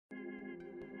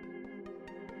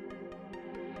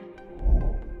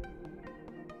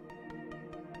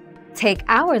Take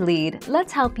our lead,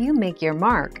 let's help you make your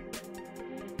mark.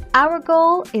 Our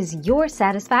goal is your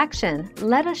satisfaction.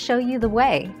 Let us show you the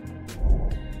way.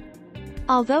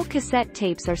 Although cassette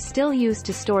tapes are still used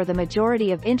to store the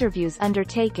majority of interviews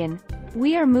undertaken,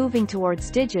 we are moving towards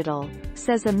digital,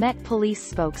 says a Met Police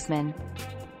spokesman.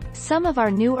 Some of our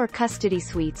newer custody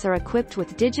suites are equipped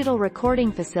with digital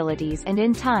recording facilities, and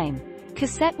in time,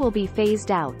 cassette will be phased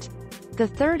out. The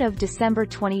 3rd of December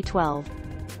 2012.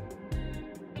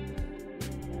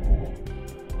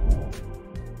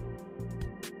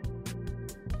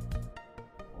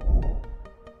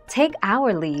 Take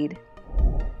our lead.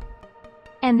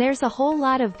 And there's a whole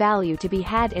lot of value to be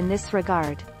had in this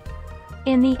regard.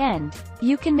 In the end,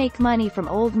 you can make money from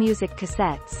old music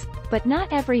cassettes, but not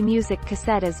every music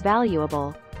cassette is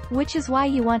valuable, which is why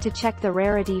you want to check the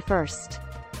rarity first.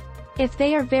 If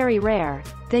they are very rare,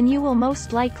 then you will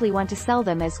most likely want to sell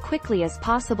them as quickly as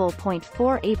possible.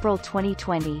 4 April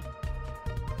 2020.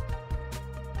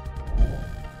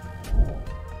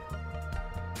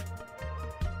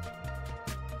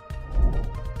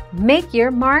 Make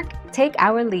your mark, take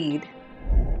our lead.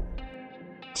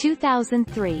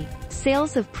 2003.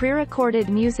 Sales of pre-recorded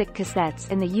music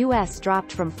cassettes in the U.S.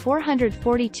 dropped from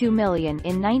 442 million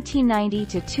in 1990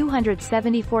 to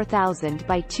 274,000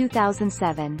 by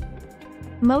 2007.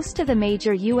 Most of the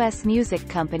major U.S. music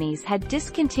companies had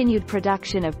discontinued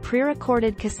production of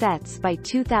pre-recorded cassettes by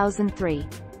 2003.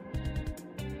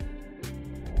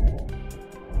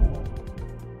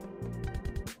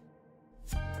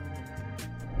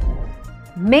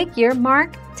 Make your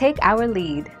mark, take our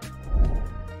lead.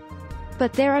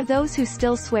 But there are those who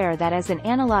still swear that as an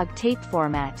analog tape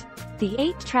format, the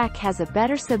 8-track has a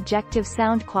better subjective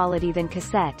sound quality than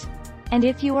cassette. And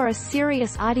if you are a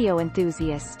serious audio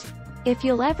enthusiast, if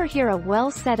you'll ever hear a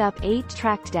well-set-up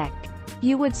 8-track deck,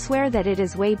 you would swear that it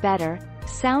is way better,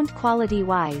 sound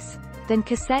quality-wise, than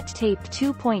cassette tape.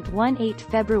 2.18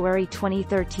 February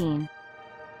 2013.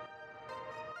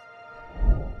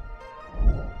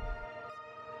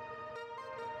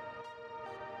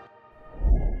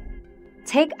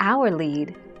 Take our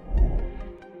lead.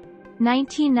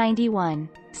 1991.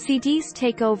 CD's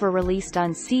Takeover released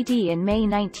on CD in May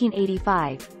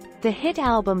 1985. The hit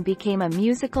album became a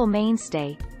musical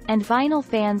mainstay, and vinyl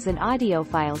fans and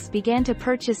audiophiles began to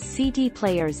purchase CD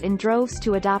players in droves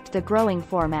to adopt the growing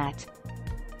format.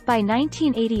 By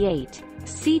 1988,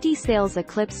 CD sales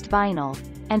eclipsed vinyl,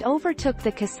 and overtook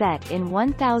the cassette in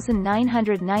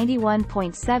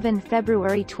 1991.7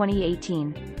 February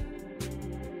 2018.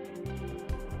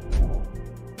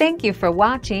 Thank you for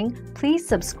watching. Please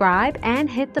subscribe and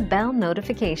hit the bell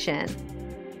notification.